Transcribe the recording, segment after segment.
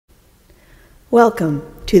Welcome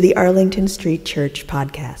to the Arlington Street Church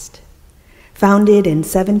podcast. Founded in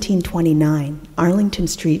 1729, Arlington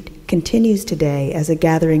Street continues today as a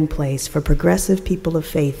gathering place for progressive people of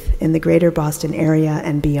faith in the greater Boston area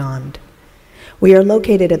and beyond. We are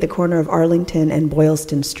located at the corner of Arlington and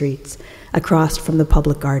Boylston Streets, across from the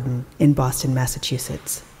Public Garden in Boston,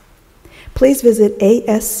 Massachusetts. Please visit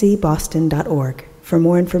ascboston.org for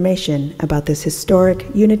more information about this historic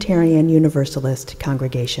Unitarian Universalist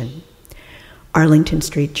congregation. Arlington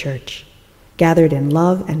Street Church, gathered in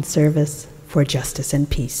love and service for justice and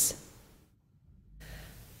peace.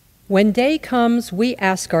 When day comes, we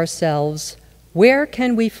ask ourselves, where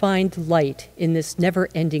can we find light in this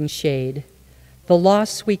never-ending shade? The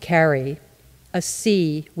loss we carry, a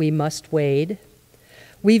sea we must wade.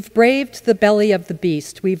 We've braved the belly of the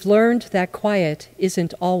beast. We've learned that quiet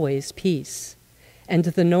isn't always peace. And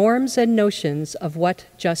the norms and notions of what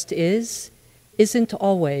just isn't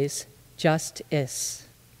always just is.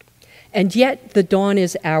 And yet the dawn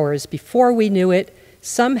is ours. Before we knew it,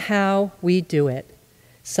 somehow we do it.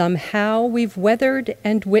 Somehow we've weathered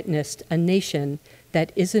and witnessed a nation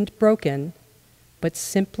that isn't broken, but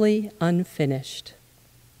simply unfinished.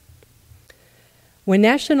 When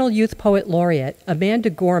National Youth Poet Laureate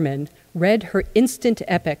Amanda Gorman read her instant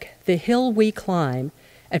epic, The Hill We Climb,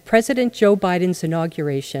 at President Joe Biden's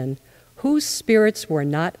inauguration, whose spirits were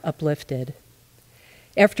not uplifted?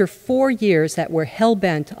 After 4 years that were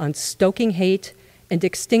hell-bent on stoking hate and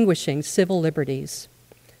extinguishing civil liberties,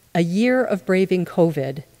 a year of braving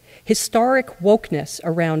COVID, historic wokeness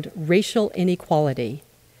around racial inequality,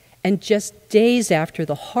 and just days after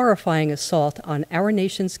the horrifying assault on our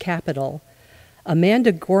nation's capital,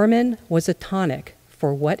 Amanda Gorman was a tonic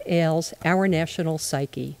for what ails our national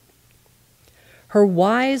psyche. Her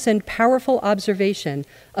wise and powerful observation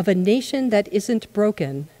of a nation that isn't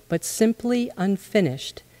broken but simply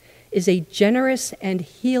unfinished is a generous and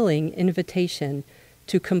healing invitation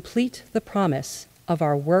to complete the promise of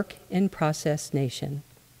our work-in-process nation.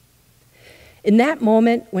 In that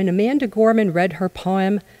moment, when Amanda Gorman read her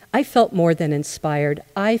poem, I felt more than inspired.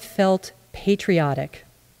 I felt patriotic.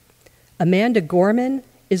 Amanda Gorman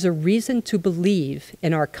is a reason to believe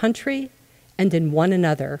in our country and in one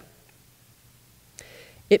another.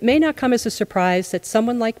 It may not come as a surprise that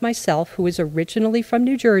someone like myself, who is originally from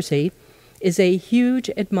New Jersey, is a huge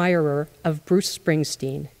admirer of Bruce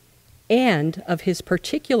Springsteen and of his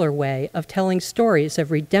particular way of telling stories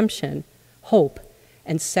of redemption, hope,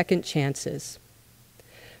 and second chances.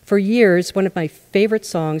 For years, one of my favorite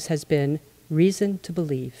songs has been Reason to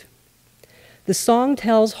Believe. The song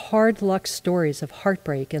tells hard luck stories of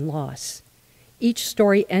heartbreak and loss, each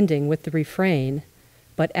story ending with the refrain,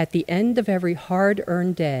 but at the end of every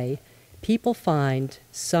hard-earned day, people find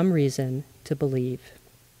some reason to believe.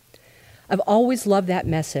 I've always loved that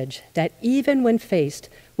message, that even when faced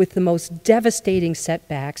with the most devastating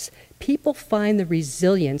setbacks, people find the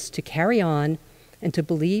resilience to carry on and to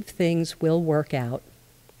believe things will work out.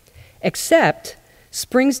 Except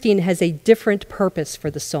Springsteen has a different purpose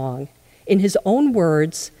for the song. In his own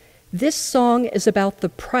words, this song is about the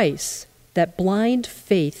price that blind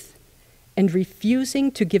faith and refusing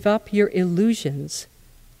to give up your illusions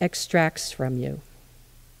extracts from you.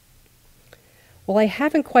 Well, I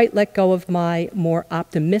haven't quite let go of my more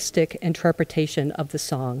optimistic interpretation of the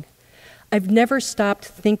song. I've never stopped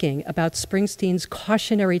thinking about Springsteen's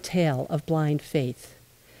cautionary tale of blind faith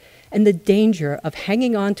and the danger of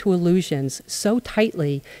hanging on to illusions so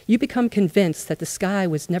tightly you become convinced that the sky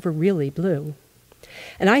was never really blue.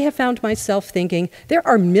 And I have found myself thinking, there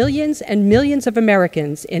are millions and millions of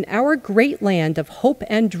Americans in our great land of hope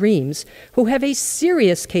and dreams who have a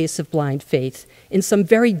serious case of blind faith in some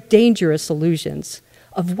very dangerous illusions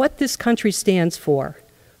of what this country stands for,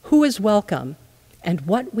 who is welcome, and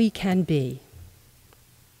what we can be.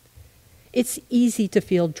 It's easy to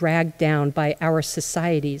feel dragged down by our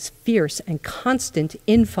society's fierce and constant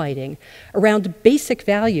infighting around basic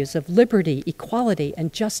values of liberty, equality,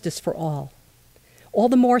 and justice for all. All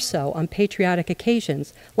the more so on patriotic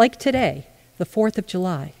occasions, like today, the 4th of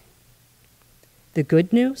July. The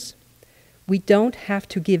good news? We don't have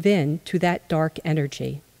to give in to that dark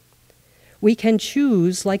energy. We can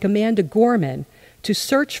choose, like Amanda Gorman, to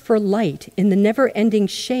search for light in the never-ending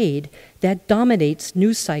shade that dominates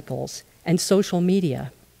news cycles and social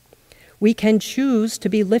media. We can choose to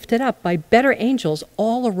be lifted up by better angels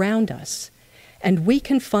all around us. And we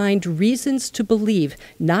can find reasons to believe,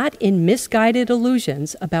 not in misguided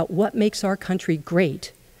illusions about what makes our country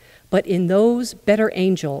great, but in those better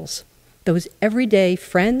angels, those everyday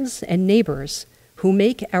friends and neighbors who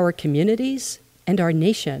make our communities and our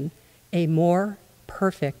nation a more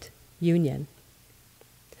perfect union.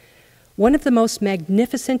 One of the most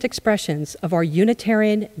magnificent expressions of our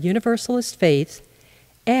Unitarian Universalist faith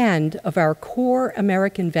and of our core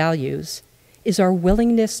American values is our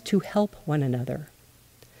willingness to help one another.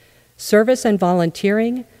 Service and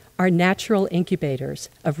volunteering are natural incubators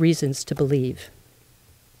of reasons to believe.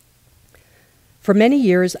 For many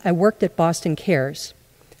years, I worked at Boston Cares,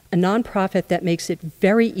 a nonprofit that makes it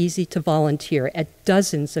very easy to volunteer at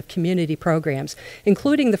dozens of community programs,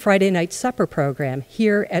 including the Friday Night Supper program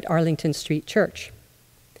here at Arlington Street Church.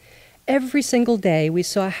 Every single day, we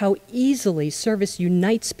saw how easily service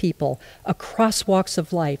unites people across walks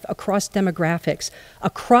of life, across demographics,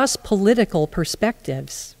 across political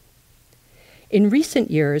perspectives. In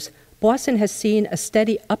recent years, Boston has seen a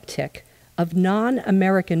steady uptick of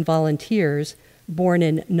non-American volunteers born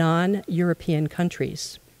in non-European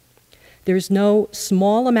countries. There's no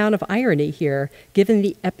small amount of irony here, given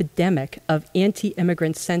the epidemic of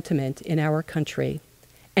anti-immigrant sentiment in our country.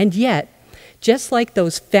 And yet, just like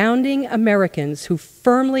those founding Americans who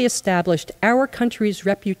firmly established our country's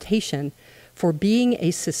reputation for being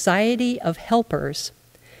a society of helpers,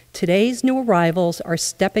 today's new arrivals are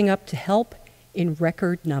stepping up to help in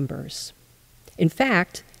record numbers. In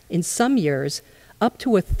fact, in some years, up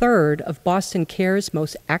to a third of Boston Cares'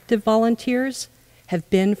 most active volunteers have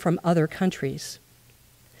been from other countries.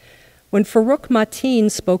 When Farouk Mateen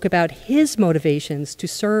spoke about his motivations to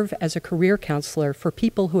serve as a career counselor for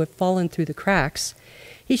people who have fallen through the cracks,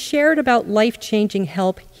 he shared about life-changing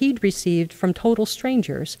help he'd received from total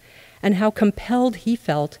strangers and how compelled he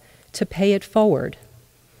felt to pay it forward.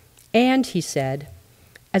 And he said,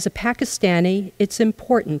 as a Pakistani, it's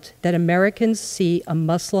important that Americans see a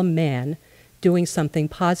Muslim man doing something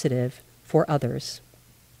positive for others.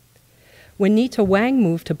 When Nita Wang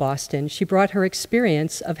moved to Boston, she brought her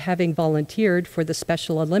experience of having volunteered for the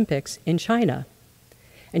Special Olympics in China,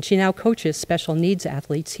 and she now coaches special needs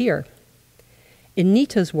athletes here. In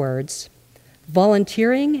Nita's words,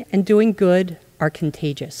 volunteering and doing good are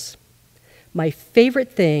contagious. My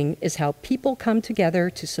favorite thing is how people come together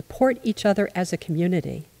to support each other as a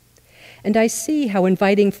community. And I see how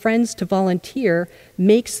inviting friends to volunteer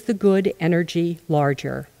makes the good energy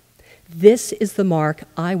larger. This is the mark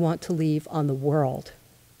I want to leave on the world.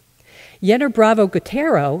 Yenner Bravo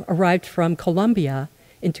Gutero arrived from Colombia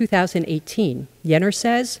in 2018. Yenner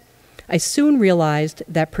says, I soon realized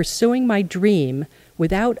that pursuing my dream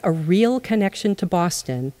without a real connection to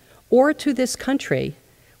Boston or to this country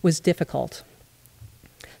was difficult.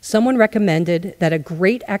 Someone recommended that a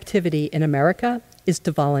great activity in America is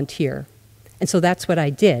to volunteer. And so that's what I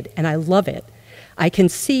did, and I love it. I can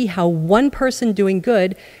see how one person doing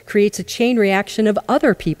good creates a chain reaction of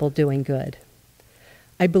other people doing good.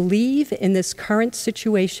 I believe in this current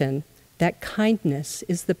situation that kindness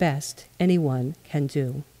is the best anyone can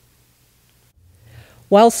do.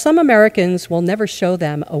 While some Americans will never show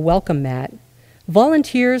them a welcome mat,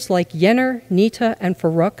 volunteers like Yenner, Nita, and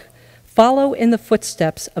Farouk follow in the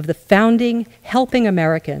footsteps of the founding, helping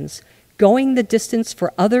Americans, going the distance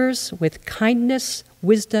for others with kindness,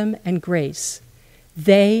 wisdom, and grace.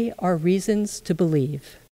 They are reasons to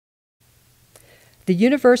believe. The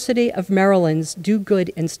University of Maryland's Do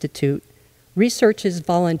Good Institute researches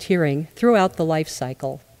volunteering throughout the life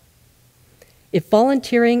cycle. If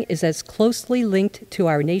volunteering is as closely linked to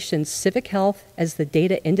our nation's civic health as the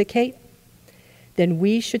data indicate, then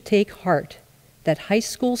we should take heart that high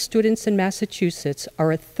school students in Massachusetts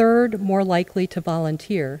are a third more likely to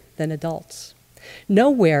volunteer than adults.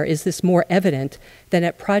 Nowhere is this more evident than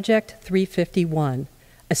at Project 351,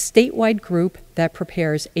 a statewide group that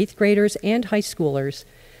prepares 8th graders and high schoolers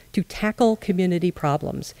to tackle community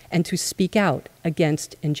problems and to speak out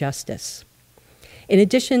against injustice. In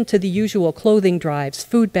addition to the usual clothing drives,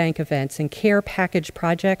 food bank events, and care package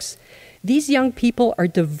projects, these young people are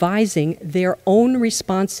devising their own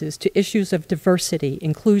responses to issues of diversity,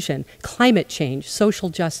 inclusion, climate change, social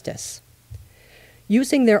justice.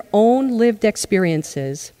 Using their own lived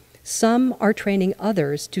experiences, some are training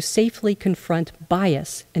others to safely confront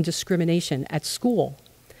bias and discrimination at school.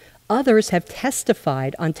 Others have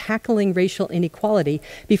testified on tackling racial inequality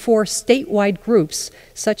before statewide groups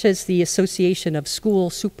such as the Association of School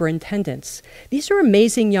Superintendents. These are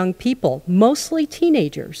amazing young people, mostly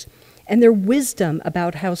teenagers, and their wisdom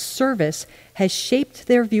about how service has shaped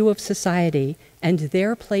their view of society and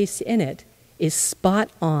their place in it is spot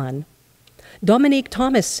on. Dominique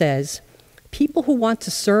Thomas says, people who want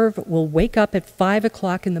to serve will wake up at 5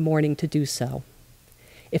 o'clock in the morning to do so.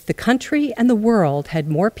 If the country and the world had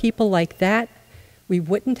more people like that, we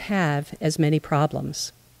wouldn't have as many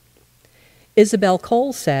problems. Isabel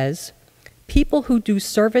Cole says, people who do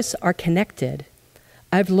service are connected.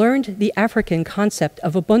 I've learned the African concept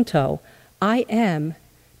of Ubuntu. I am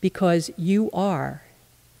because you are.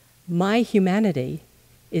 My humanity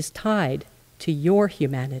is tied to your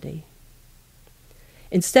humanity.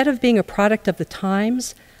 Instead of being a product of the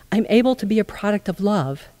times, I'm able to be a product of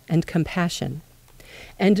love and compassion.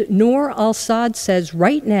 And Noor al-Saad says,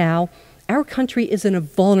 right now, our country is in a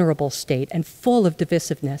vulnerable state and full of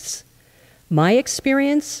divisiveness. My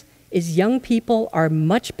experience is young people are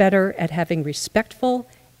much better at having respectful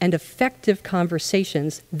and effective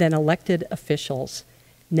conversations than elected officials.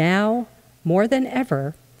 Now, more than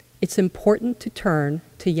ever, it's important to turn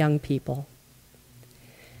to young people.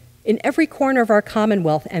 In every corner of our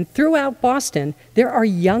Commonwealth and throughout Boston, there are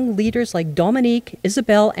young leaders like Dominique,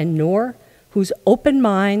 Isabel, and Noor whose open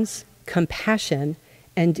minds, compassion,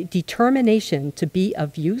 and determination to be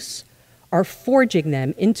of use are forging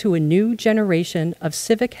them into a new generation of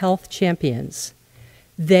civic health champions.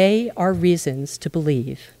 They are reasons to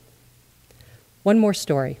believe. One more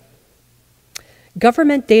story.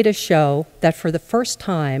 Government data show that for the first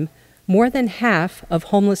time, more than half of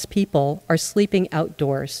homeless people are sleeping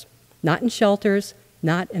outdoors, not in shelters,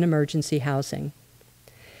 not in emergency housing.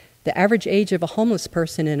 The average age of a homeless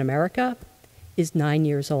person in America is 9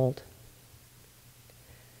 years old.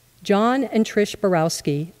 John and Trish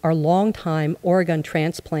Borowski are longtime Oregon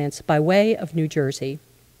transplants by way of New Jersey.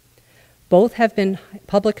 Both have been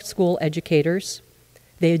public school educators.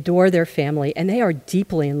 They adore their family, and they are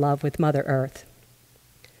deeply in love with Mother Earth.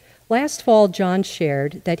 Last fall, John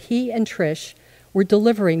shared that he and Trish were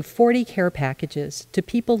delivering 40 care packages to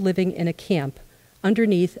people living in a camp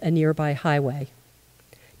underneath a nearby highway.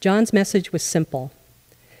 John's message was simple.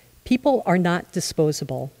 People are not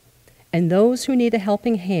disposable, and those who need a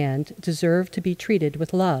helping hand deserve to be treated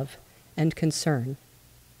with love and concern.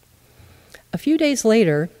 A few days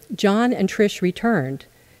later, John and Trish returned,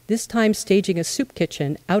 this time staging a soup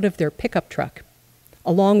kitchen out of their pickup truck,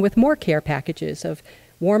 along with more care packages of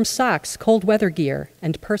warm socks, cold weather gear,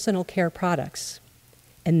 and personal care products.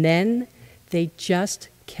 And then they just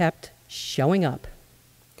kept showing up.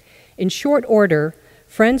 In short order,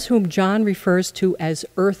 friends whom John refers to as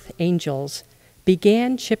Earth Angels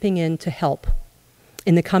began chipping in to help.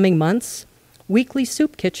 In the coming months, weekly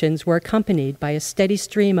soup kitchens were accompanied by a steady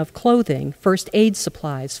stream of clothing, first aid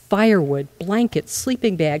supplies, firewood, blankets,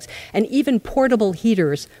 sleeping bags, and even portable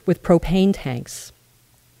heaters with propane tanks.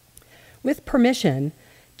 With permission,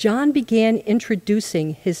 John began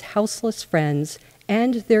introducing his houseless friends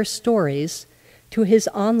and their stories to his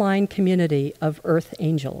online community of Earth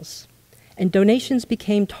Angels. And donations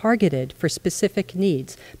became targeted for specific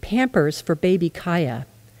needs. Pampers for baby Kaya,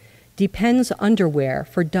 Depends underwear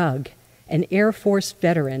for Doug, an Air Force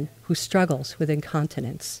veteran who struggles with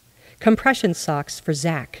incontinence. Compression socks for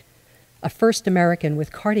Zach, a first American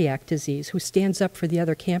with cardiac disease who stands up for the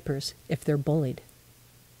other campers if they're bullied.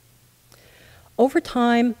 Over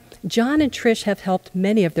time, John and Trish have helped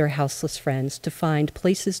many of their houseless friends to find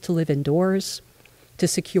places to live indoors, to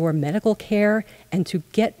secure medical care, and to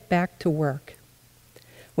get back to work.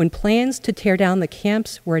 When plans to tear down the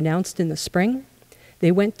camps were announced in the spring,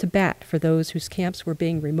 they went to bat for those whose camps were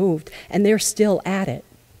being removed, and they're still at it.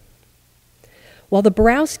 While the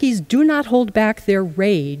Borowskis do not hold back their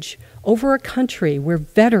rage over a country where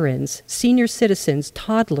veterans, senior citizens,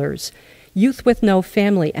 toddlers, youth with no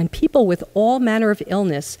family, and people with all manner of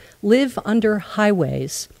illness live under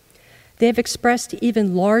highways, they have expressed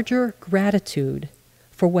even larger gratitude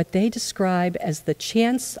for what they describe as the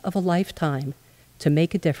chance of a lifetime to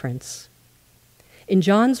make a difference. In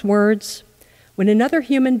John's words, when another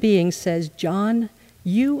human being says, "John,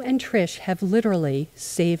 you and Trish have literally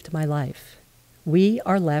saved my life," we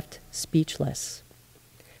are left speechless.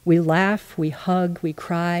 We laugh, we hug, we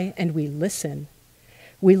cry, and we listen.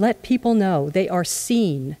 We let people know they are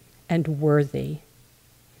seen and worthy.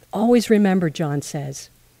 Always remember, John says,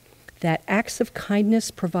 that acts of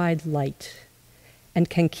kindness provide light and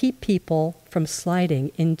can keep people from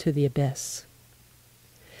sliding into the abyss.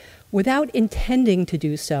 Without intending to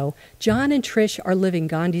do so, John and Trish are living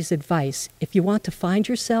Gandhi's advice: if you want to find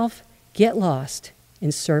yourself, get lost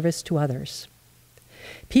in service to others.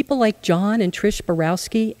 People like John and Trish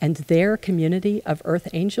Borowski and their community of Earth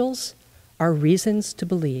Angels are reasons to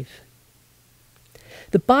believe.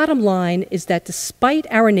 The bottom line is that despite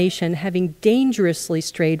our nation having dangerously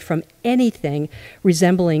strayed from anything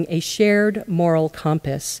resembling a shared moral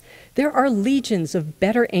compass, there are legions of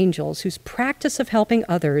better angels whose practice of helping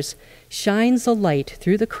others shines a light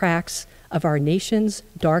through the cracks of our nation's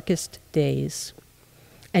darkest days.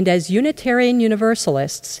 And as Unitarian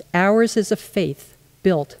Universalists, ours is a faith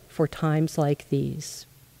built for times like these.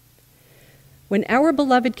 When our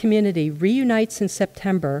beloved community reunites in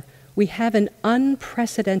September, we have an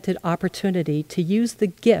unprecedented opportunity to use the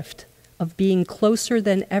gift of being closer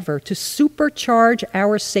than ever to supercharge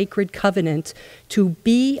our sacred covenant to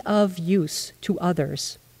be of use to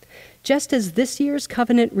others. Just as this year's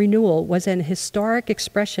covenant renewal was an historic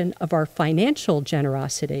expression of our financial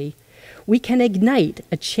generosity, we can ignite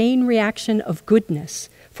a chain reaction of goodness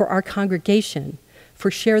for our congregation, for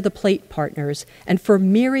Share the Plate partners, and for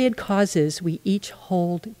myriad causes we each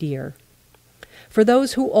hold dear. For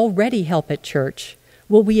those who already help at church,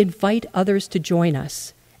 will we invite others to join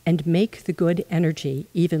us and make the good energy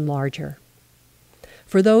even larger?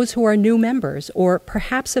 For those who are new members or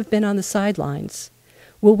perhaps have been on the sidelines,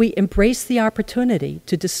 will we embrace the opportunity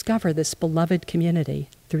to discover this beloved community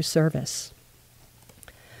through service?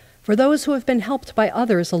 For those who have been helped by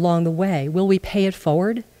others along the way, will we pay it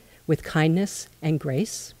forward with kindness and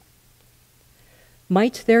grace?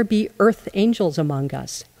 Might there be earth angels among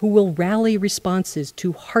us who will rally responses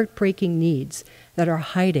to heartbreaking needs that are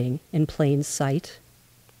hiding in plain sight?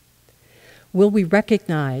 Will we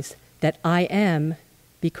recognize that I am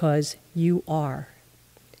because you are,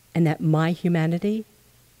 and that my humanity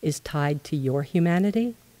is tied to your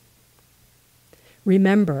humanity?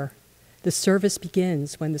 Remember, the service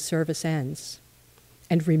begins when the service ends.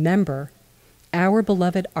 And remember, our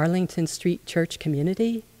beloved Arlington Street Church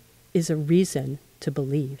community is a reason to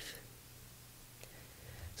believe.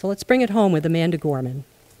 So let's bring it home with Amanda Gorman.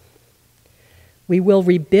 We will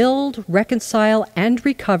rebuild, reconcile, and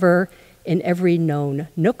recover in every known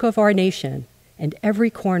nook of our nation and every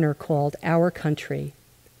corner called our country.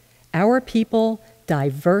 Our people,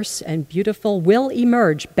 diverse and beautiful, will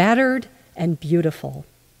emerge battered and beautiful.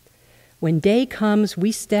 When day comes,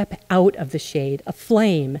 we step out of the shade,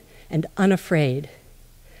 aflame and unafraid.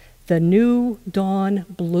 The new dawn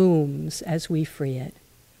blooms as we free it,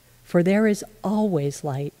 for there is always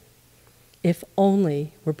light, if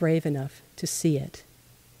only we're brave enough to see it,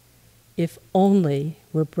 if only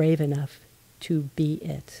we're brave enough to be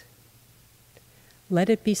it. Let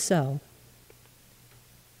it be so.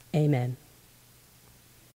 Amen.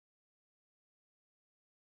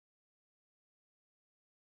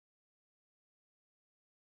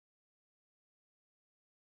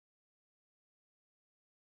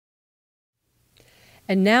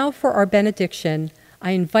 And now for our benediction,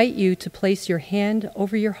 I invite you to place your hand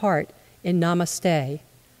over your heart in Namaste.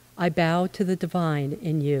 I bow to the divine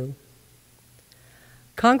in you.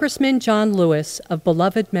 Congressman John Lewis of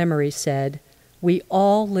beloved memory said, "We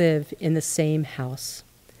all live in the same house.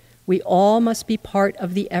 We all must be part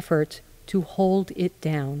of the effort to hold it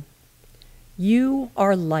down. You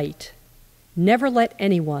are light. Never let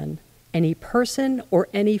anyone, any person, or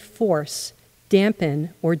any force dampen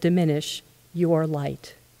or diminish your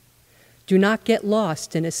light. Do not get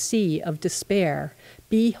lost in a sea of despair.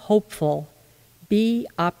 Be hopeful. Be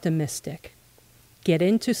optimistic. Get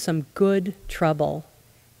into some good trouble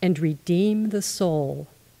and redeem the soul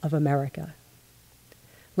of America."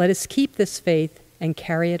 Let us keep this faith and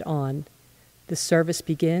carry it on. The service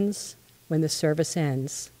begins when the service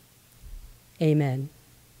ends. Amen.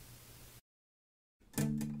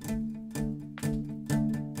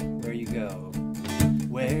 Where you go,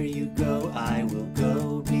 where you go, I will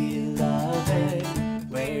go, beloved.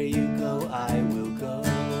 Where you go, I will go.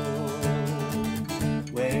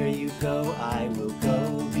 Where you go, I will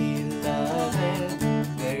go, beloved.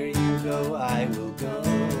 Where you go, I will go.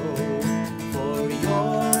 For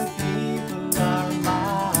your people are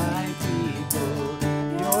my people.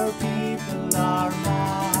 Your people are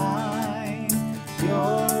mine.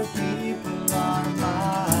 Your people are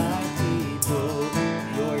my people.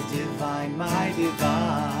 Your divine, my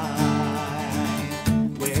divine.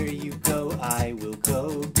 Where you go, I will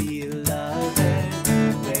go, beloved.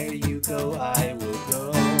 Where you go, I will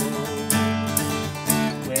go.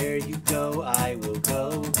 Where you go, I will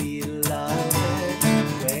go, beloved.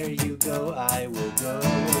 Where you go, I will go.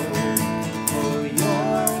 For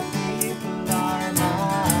your people are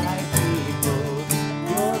my people.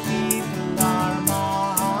 Your people are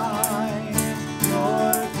mine.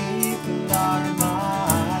 Your people are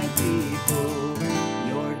my people.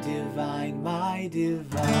 Your divine, my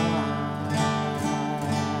divine.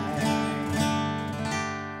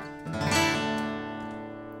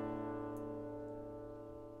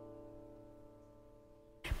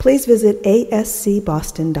 Please visit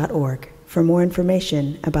ascboston.org for more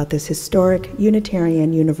information about this historic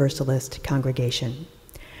Unitarian Universalist congregation.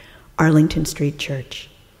 Arlington Street Church,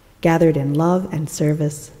 gathered in love and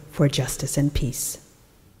service for justice and peace.